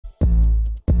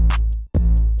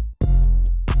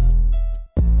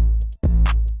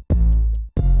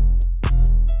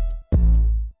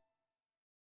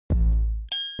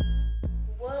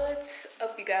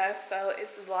so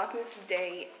it's Vlogmas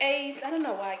day 8. I don't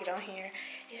know why I get on here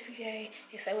every day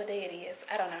and say what day it is.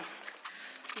 I don't know.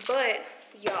 But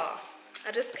y'all,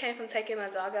 I just came from taking my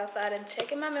dog outside and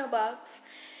checking my mailbox,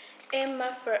 and my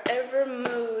Forvr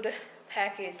Mood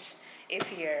package is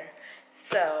here.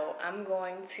 So I'm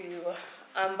going to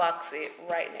unbox it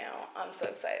right now. I'm so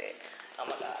excited. Oh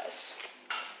my gosh.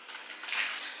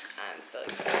 I'm so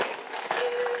excited.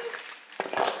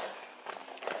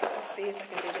 Let's see if I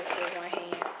can do this with one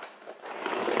hand.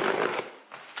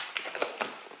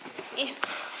 Yeah,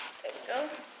 there we go.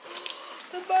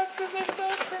 The boxes are so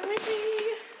pretty.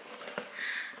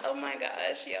 Oh my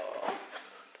gosh, y'all.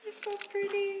 They're so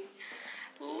pretty.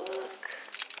 Look.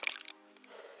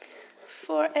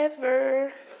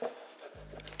 Forever.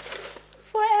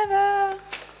 Forever.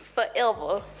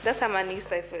 Forever. That's how my niece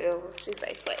say forever. She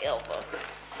say forever.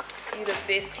 You the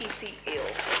best TTL.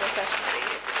 That's how she say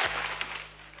it.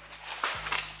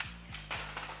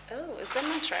 Oh, is that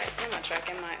my track? Am I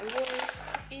tracking my invoice?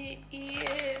 It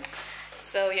is.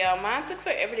 So y'all, mine took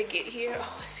forever to get here.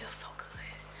 Oh, it feels so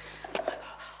good. Oh my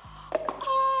god.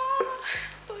 Oh,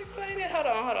 so excited. Hold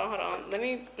on. Let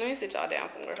me sit y'all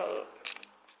down somewhere. Hold up.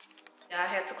 Yeah, I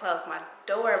had to close my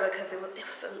door because it was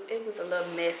a little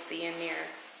messy in there.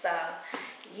 So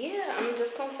yeah, I'm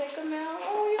just gonna take them out.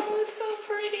 Oh y'all, it's so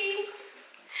pretty.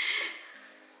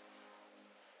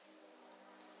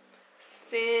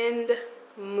 Send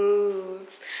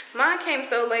Moods. Mine came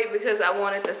so late because I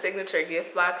wanted the signature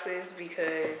gift boxes,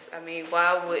 because I mean,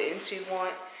 why wouldn't you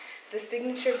want the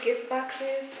signature gift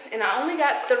boxes? And I only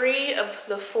got 3 of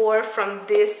the 4 from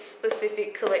this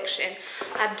specific collection.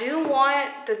 I do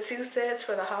want the 2 sets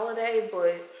for the holiday,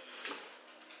 but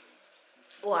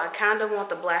well, I kind of want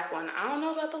the black one. I don't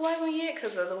know about the white one yet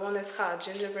because of the one that's called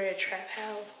Gingerbread Trap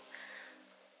House.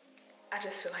 I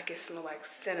just feel like it smells like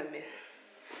cinnamon.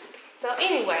 So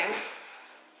anyway,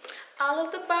 all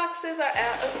of the boxes are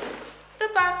out of the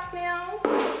box now.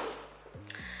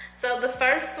 So the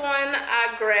first one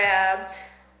I grabbed,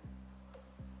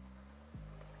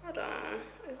 hold on,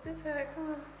 is this how it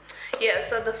comes? Yeah,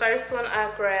 so the first one I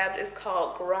grabbed is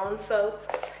called Grown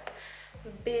Folks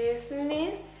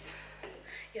Business.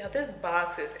 Yeah, this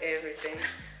box is everything.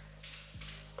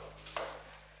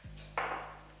 I'm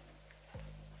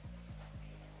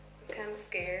kind of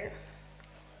scared.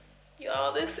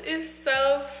 Y'all, this is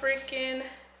so freaking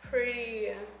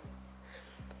pretty.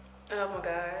 Oh my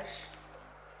gosh.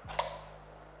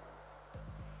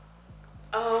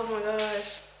 Oh my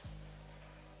gosh.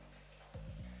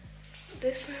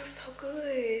 This smells so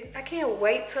good. I can't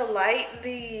wait to light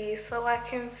these so I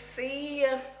can see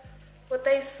what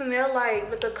they smell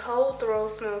like. But the cold throw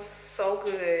smells so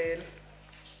good.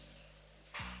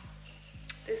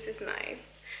 This is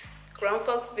nice. Grown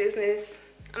Folks Business.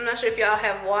 I'm not sure if y'all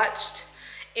have watched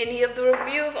any of the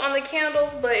reviews on the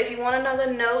candles, but if you want to know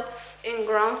the notes in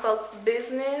Grown Folks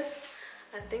Business,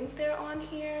 I think they're on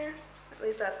here. At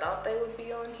least I thought they would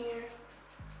be on here.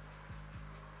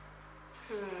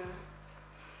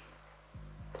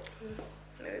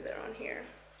 Maybe they're on here.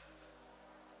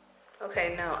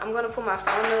 Okay, no. I'm going to put my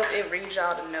phone up and read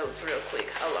y'all the notes real quick.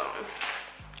 Hold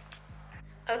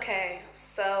on. Okay,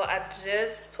 so I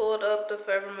just pulled up the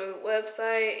Forvr Mood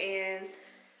website and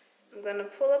I'm going to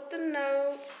pull up the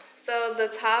notes. So the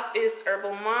top is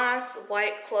herbal moss,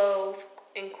 white clove,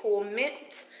 and cool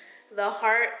mint. The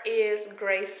heart is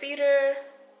gray cedar.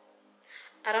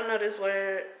 I don't know this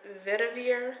word.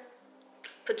 Vetiver,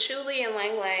 patchouli, and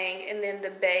lang lang. And then the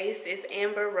base is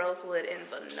amber, rosewood, and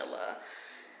vanilla.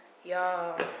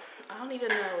 Y'all, I don't even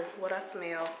know what I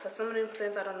smell, because some of them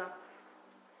scents I don't know.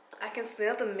 I can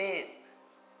smell the mint.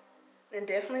 And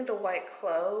definitely the white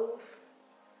clove.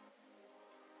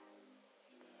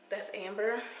 That's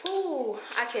amber. Ooh,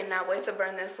 I cannot wait to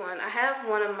burn this one. I have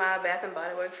one of my Bath &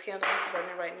 Body Works candles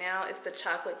burning right now. It's the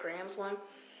chocolate grams one.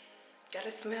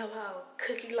 Gotta smell all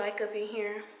cookie-like up in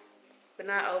here, but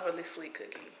not overly sweet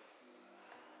cookie.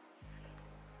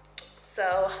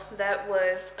 So that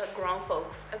was a Grown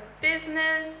Folks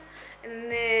Business.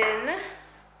 And then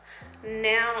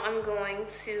now I'm going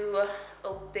to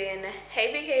open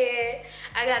Hey Big Head.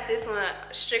 I got this one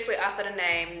strictly off of the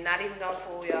name. Not even gonna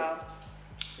fool y'all.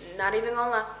 Not even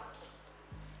gonna lie.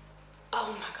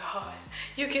 Oh my god.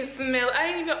 You can smell it. I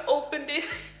ain't even opened it.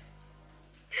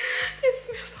 It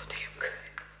smells so damn good.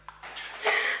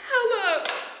 Hold up.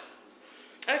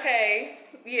 Okay.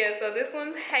 Yeah, so this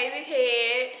one's Hey Big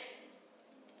Head.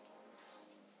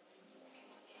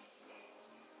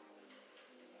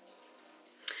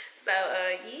 So,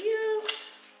 yeah.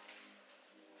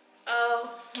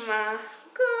 Oh my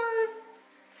god.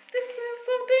 This smells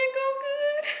so dang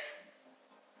good.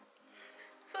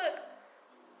 Fuck.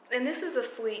 And this is a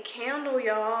sweet candle,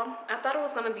 y'all. I thought it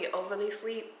was gonna be overly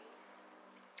sweet,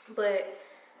 but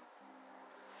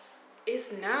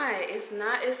it's not. It's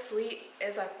not as sweet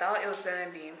as I thought it was gonna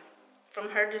be. From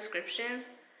her descriptions,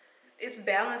 it's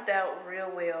balanced out real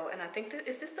well. And I think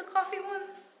is this the coffee one?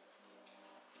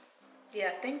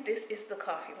 Yeah, I think this is the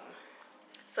coffee one.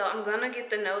 So I'm gonna get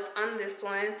the notes on this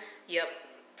one. Yep.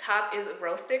 Top is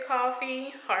roasted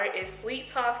coffee, heart is sweet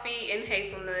toffee and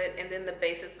hazelnut, and then the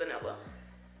base is vanilla.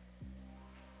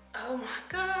 Oh my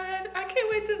God, I can't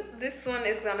wait to, this one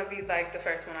is gonna be like the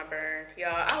first one I burn.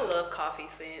 Y'all, I love coffee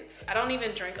scents. I don't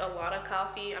even drink a lot of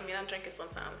coffee. I mean, I drink it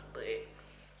sometimes, but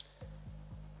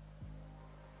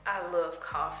I love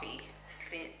coffee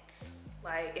scents.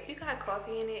 Like, if you got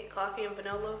coffee in it, coffee and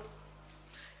vanilla,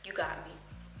 you got me.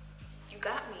 You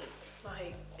got me.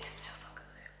 Like, it smells so good.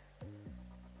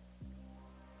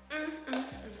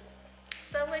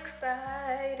 So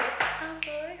excited. I'm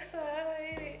so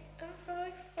excited. I'm so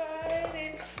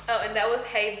excited. Oh, and that was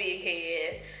Hey Big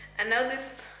Head. I know this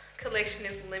collection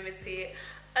is limited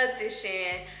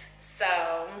edition,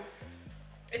 so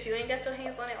if you ain't got your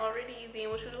hands on it already, then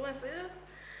what you doing, sis?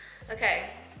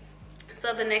 Okay,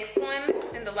 so the next one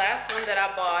and the last one that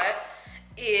I bought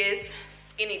is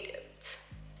Skinny Dipped.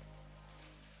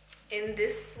 In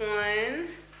this one,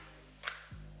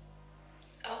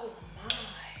 oh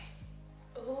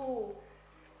my, ooh,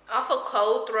 off of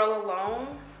Cold Throw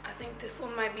alone, I think this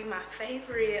one might be my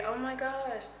favorite. Oh my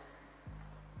gosh,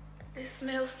 this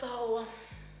smells so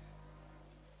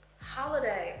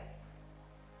holiday.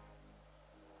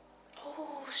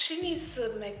 Oh, she needs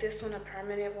to make this one a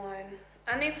permanent one.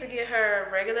 I need to get her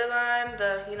a regular line,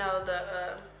 the, you know,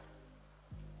 the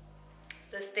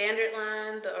standard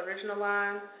line, the original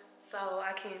line, so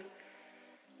I can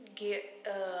get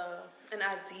an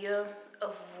idea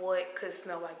of what could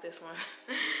smell like this one.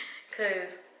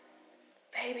 Cause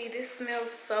baby, this smells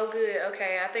so good.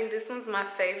 Okay, I think this one's my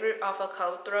favorite off of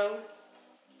Cold Throw.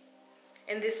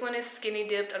 And this one is Skinny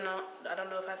Dipped. I don't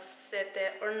know if I said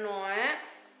that or not.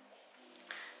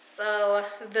 So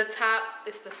the top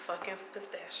is the fucking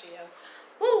pistachio.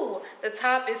 Woo! The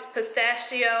top is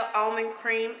pistachio, almond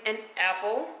cream, and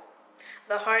apple.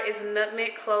 The heart is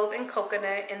nutmeg, clove, and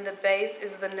coconut, and the base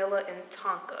is vanilla and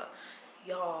tonka.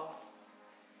 Y'all,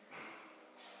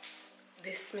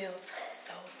 this smells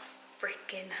so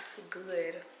freaking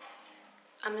good.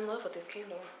 I'm in love with this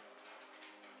candle.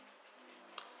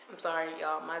 I'm sorry,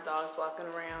 y'all, my dog's walking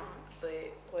around,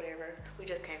 but whatever. We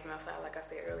just came from outside, like I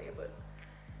said earlier, but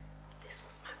this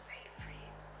was my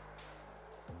favorite.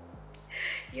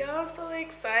 Y'all, so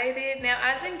excited. Now,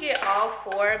 I didn't get all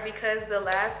four because the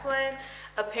last one,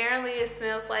 apparently it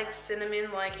smells like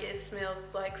cinnamon, like it smells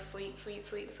like sweet, sweet,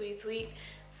 sweet, sweet, sweet.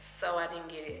 So I didn't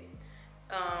get it.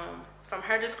 From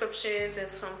her descriptions and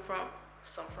from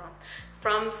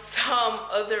some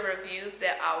other reviews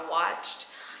that I watched,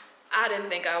 I didn't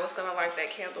think I was gonna like that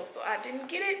candle, so I didn't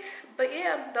get it. But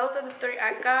yeah, those are the three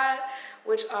I got,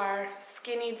 which are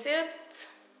Skinny Dipped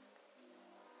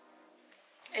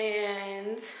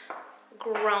and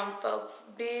Grown Folks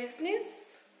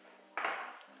Business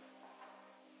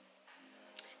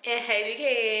and Hey Big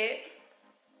Head.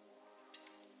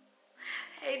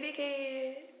 Hey Big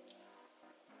Head.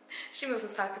 She must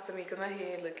be talking to me because my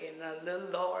head looking a little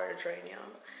large right now.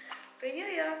 But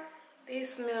yeah,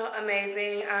 these smell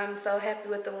amazing. I'm so happy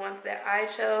with the ones that I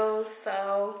chose.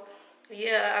 So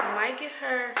yeah, I might get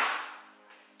her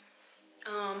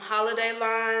holiday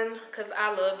line because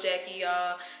I love Jackie,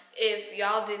 y'all. If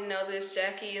y'all didn't know this,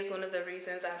 Jackie is one of the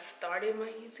reasons I started my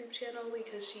YouTube channel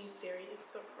because she's very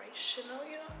inspirational,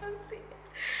 y'all. See it.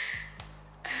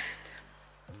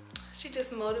 She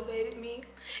just motivated me,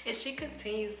 and she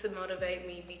continues to motivate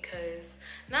me because,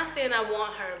 not saying I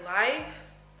want her life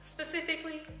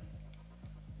specifically,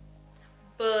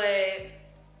 but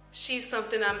she's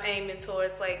something I'm aiming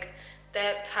towards, like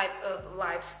that type of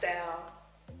lifestyle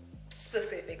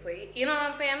specifically. You know what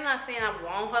I'm saying? I'm not saying I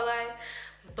want her life,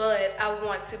 but I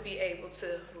want to be able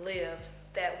to live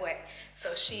that way.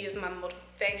 So she is my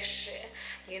motivation.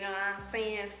 You know what I'm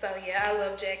saying? So yeah, I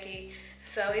love Jackie.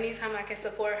 So anytime I can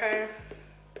support her,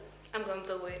 I'm gonna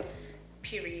do it,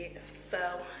 period.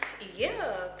 So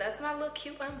yeah, that's my little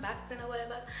cute unboxing or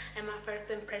whatever, and my first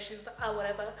impressions or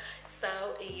whatever.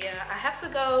 So yeah, I have to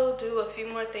go do a few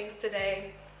more things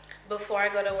today before I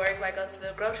go to work, like go to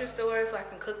the grocery store so I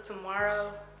can cook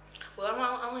tomorrow. Well,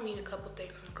 I only need a couple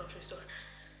things from the grocery store.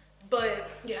 But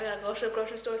yeah, I gotta go to the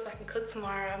grocery store so I can cook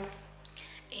tomorrow.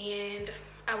 And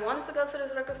I wanted to go to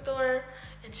this record store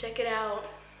and check it out,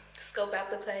 scope out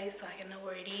the place so I can know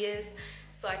where it is,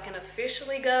 so I can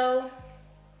officially go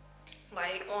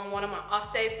like on one of my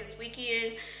off days this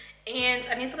weekend And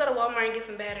I need to go to Walmart and get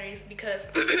some batteries because,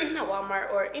 not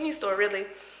Walmart or any store really.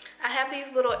 I have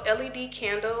these little LED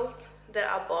candles that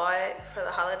I bought for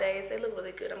the holidays. They look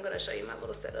really good. I'm gonna show you my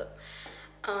little setup.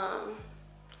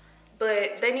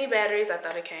 But they need batteries. I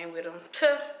thought it came with them.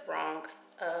 Wrong.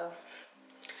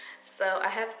 So I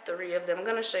have 3 of them. I'm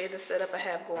gonna show you the setup I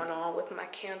have going on with my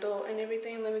candle and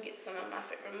everything. Let me get some of my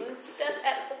Forvr Mood stuff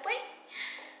out of the way.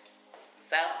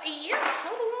 So yeah,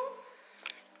 hold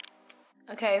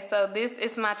on. Okay, so this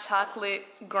is my chocolate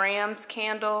grams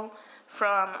candle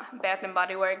from Bath and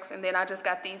Body Works, and then I just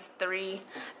got these 3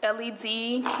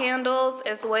 LED candles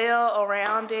as well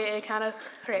around it. It kind of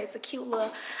creates a cute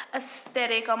little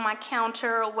aesthetic on my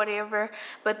counter or whatever.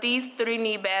 But these 3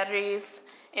 need batteries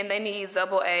and they need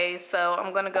AA, so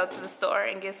I'm gonna go to the store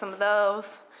and get some of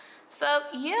those. So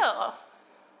yeah.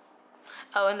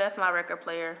 Oh, and that's my record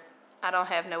player. I don't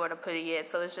have nowhere to put it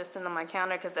yet, so it's just sitting on my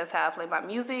counter because that's how I play my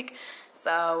music.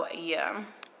 So yeah.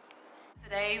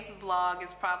 Today's vlog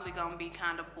is probably gonna be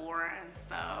kind of boring,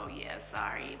 so yeah,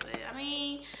 sorry. But I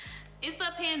mean, it's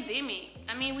a pandemic.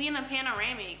 I mean, we in a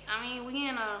panoramic. I mean, we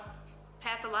in a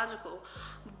pathological.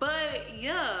 But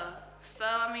yeah, so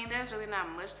I mean, there's really not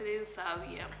much to do. So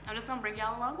yeah, I'm just gonna bring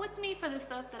y'all along with me for the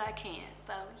stuff that I can.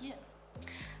 So yeah,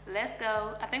 let's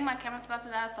go. I think my camera's about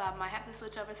to die, so I might have to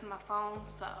switch over to my phone.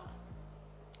 So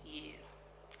yeah,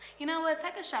 you know what?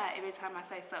 Take a shot every time I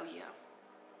say so yeah.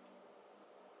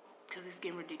 Because it's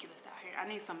getting ridiculous out here. I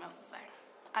need something else to say.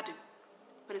 I do.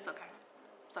 But it's okay.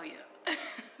 So, yeah.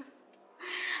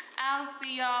 I'll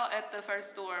see y'all at the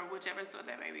first store, whichever store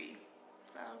that may be.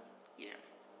 So, yeah.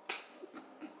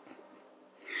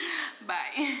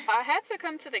 Bye. I had to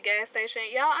come to the gas station.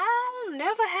 Y'all, I don't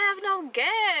never have no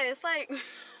gas. Like,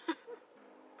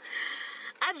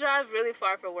 I drive really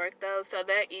far for work though, so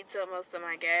that eats up most of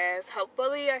my gas.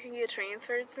 Hopefully I can get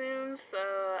transferred soon, so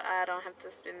I don't have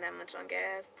to spend that much on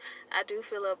gas. I do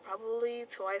fill up probably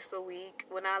twice a week.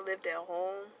 When I lived at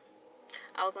home,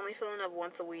 I was only filling up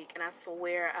once a week, and I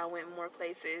swear I went more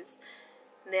places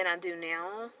than I do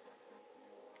now.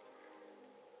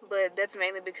 But that's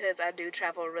mainly because I do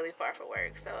travel really far for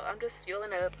work, so I'm just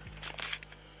fueling up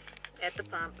at the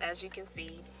pump, as you can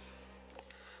see.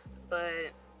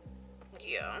 But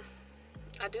yeah,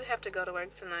 I do have to go to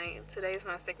work tonight. Today is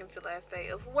my second to last day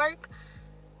of work,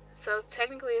 so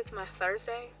technically it's my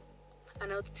Thursday. I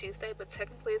know it's Tuesday, but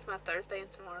technically it's my Thursday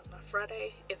and tomorrow's my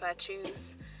Friday if I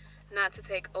choose not to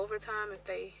take overtime if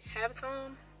they have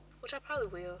some, which I probably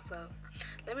will. So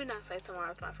let me not say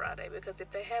tomorrow's my Friday, because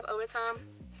if they have overtime,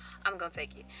 I'm gonna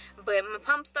take it. But my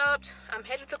pump stopped. I'm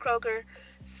headed to Kroger,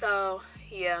 so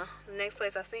yeah, the next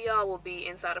place I see y'all will be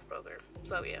inside of Kroger.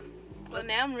 So yeah. Well,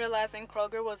 now I'm realizing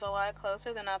Kroger was a lot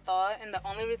closer than I thought, and the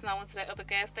only reason I went to that other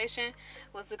gas station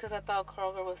was because I thought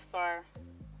Kroger was far.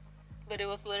 But it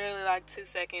was literally like 2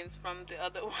 seconds from the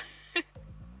other one.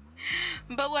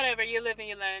 But whatever, you live and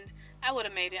you learn. I would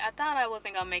have made it. I thought I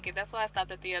wasn't gonna make it. That's why I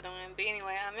stopped at the other one. But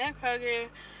anyway, I'm at Kroger,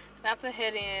 about to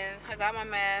head in. I got my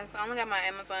mask. I only got my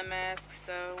Amazon mask,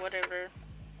 so whatever.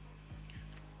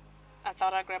 I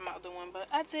thought I grabbed my other one, but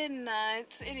I did not.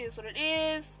 It is what it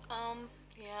is.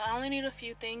 Yeah, I only need a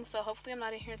few things, so hopefully I'm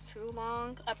not in here too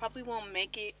long. I probably won't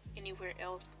make it anywhere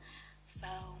else. So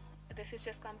this is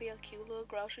just gonna be a cute little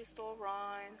grocery store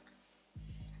run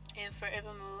and Forvr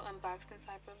Mood unboxing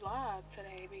type of vlog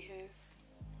today, because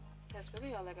that's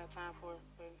really all I got time for.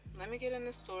 But let me get in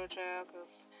the store, child,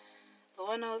 because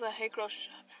Lord knows I hate grocery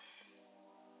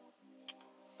shopping.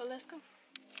 But let's go.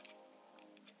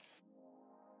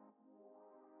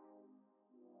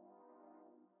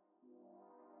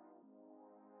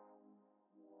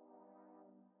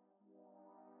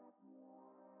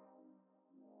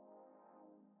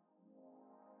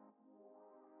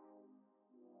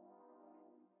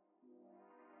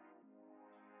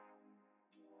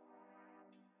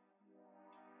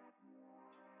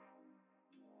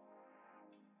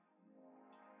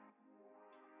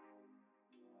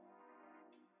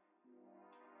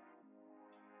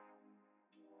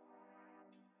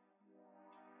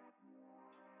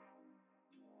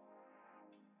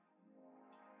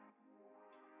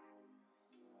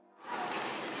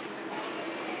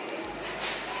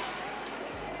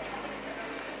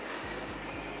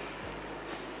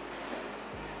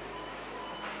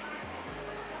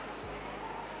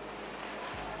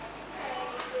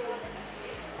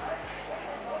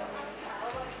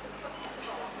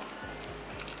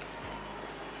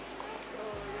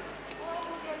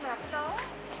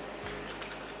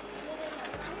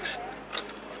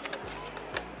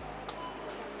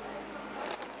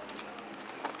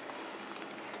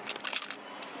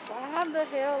 Why the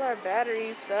hell are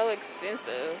batteries so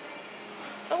expensive?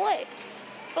 But what?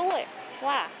 For what?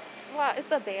 Why? Why?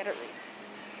 It's a battery.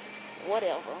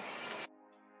 Whatever.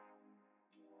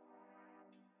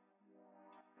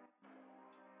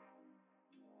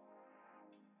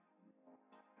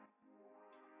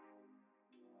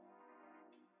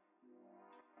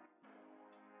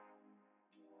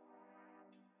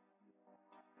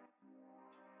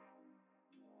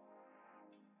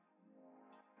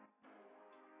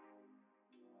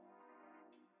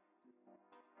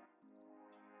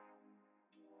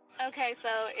 Okay, so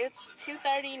it's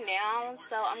 2:30 now,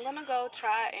 so I'm gonna go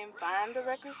try and find the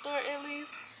record store at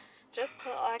least, just so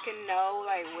I can know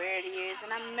like where it is,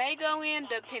 and I may go in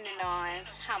depending on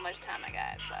how much time I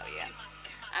got. So yeah,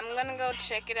 I'm gonna go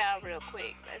check it out real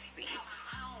quick. Let's see.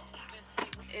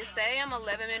 It say I'm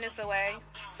 11 minutes away,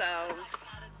 so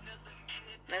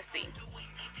let's see.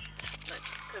 Look,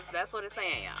 cause that's what it's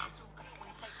saying, y'all.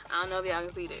 I don't know if y'all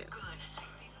can see that.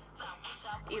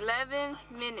 11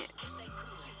 minutes.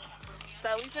 So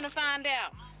we finna find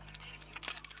out.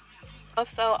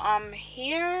 So I'm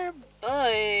here, but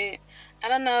I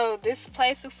don't know. This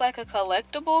place looks like a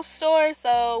collectible store,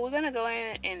 so we're gonna go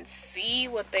in and see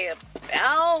what they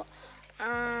about.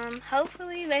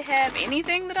 Hopefully they have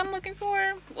anything that I'm looking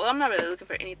for. Well, I'm not really looking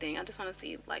for anything. I just want to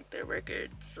see like their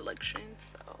record selection.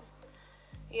 So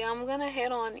yeah, I'm gonna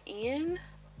head on in,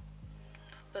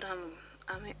 but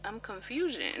I'm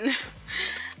confusion.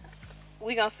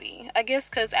 We gonna see. I guess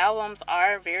because albums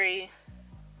are very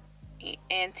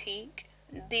antique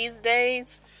these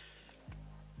days,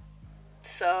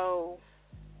 so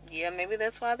yeah, maybe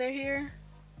that's why they're here.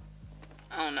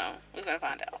 I don't know. We're gonna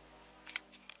find out.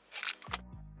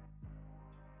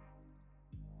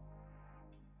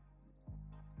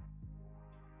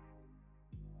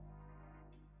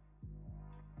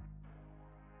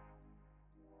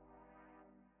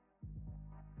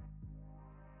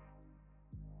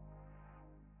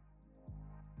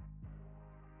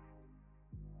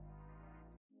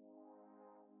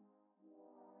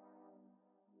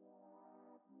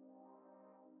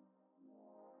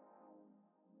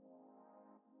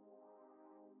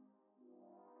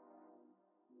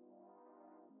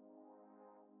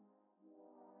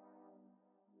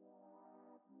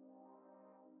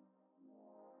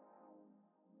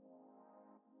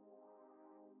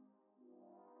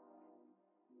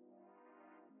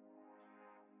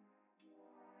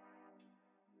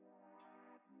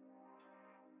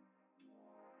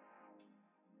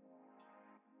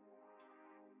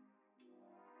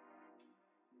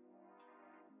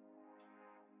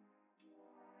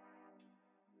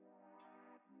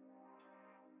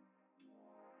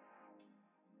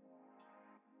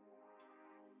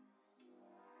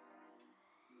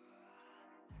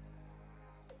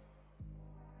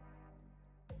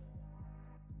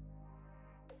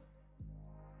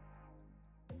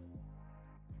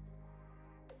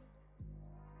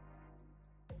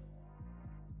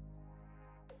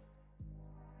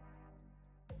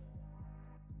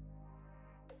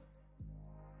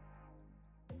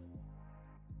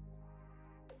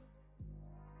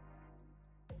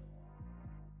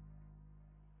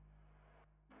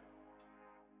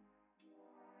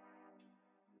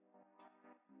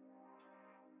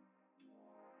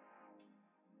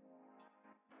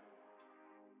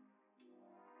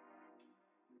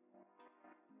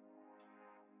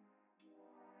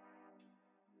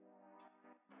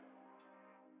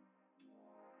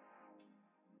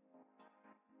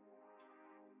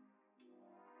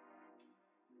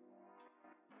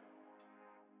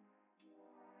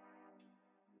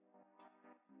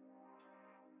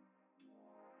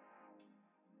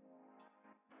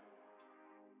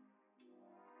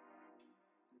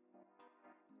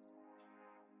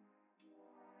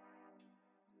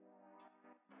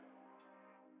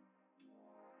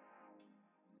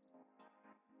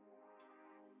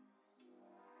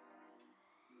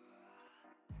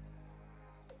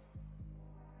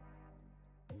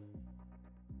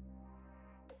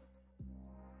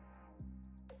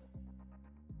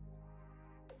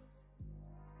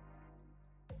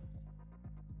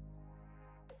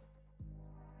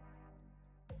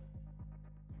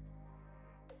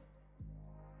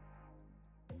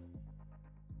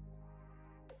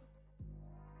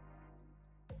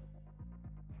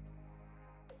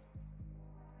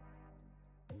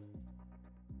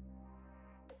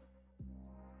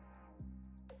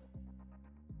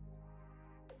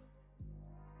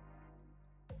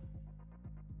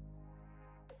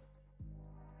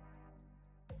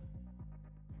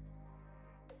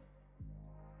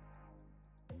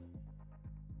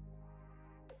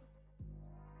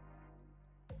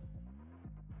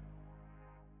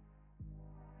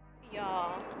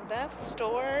 Y'all, that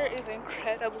store is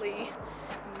incredibly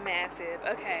massive.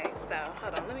 Okay, so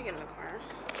hold on, let me get in the car.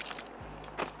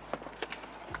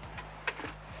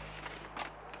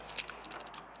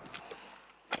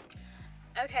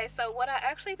 Okay, so what I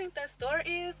actually think that store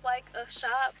is, like a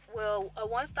shop, well, a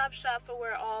one-stop shop for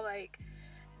where all like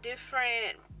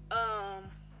different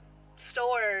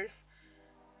stores,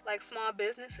 like small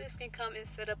businesses, can come and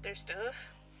set up their stuff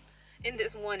in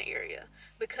this one area.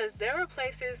 Because there were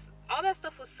places, all that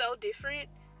stuff was so different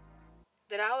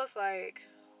that I was like,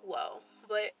 whoa.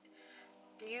 But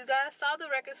you guys saw the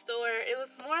record store. It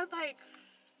was more like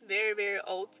very, very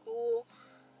old school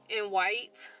in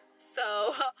white.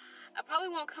 So I probably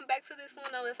won't come back to this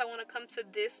one unless I want to come to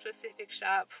this specific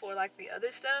shop for like the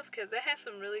other stuff, because they have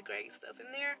some really great stuff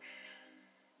in there.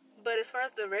 But as far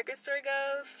as the record store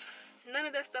goes, none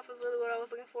of that stuff was really what I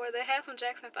was looking for. They had some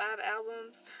Jackson 5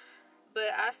 albums, but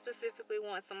I specifically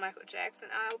want some Michael Jackson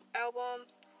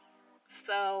albums,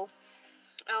 so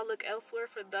I'll look elsewhere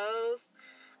for those.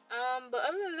 But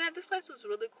other than that, this place was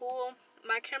really cool.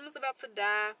 My camera's about to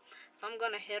die, so I'm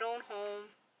gonna head on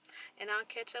home, and I'll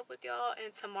catch up with y'all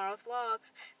in tomorrow's vlog.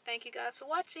 Thank you guys for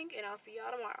watching, and I'll see y'all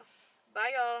tomorrow.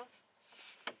 Bye, y'all.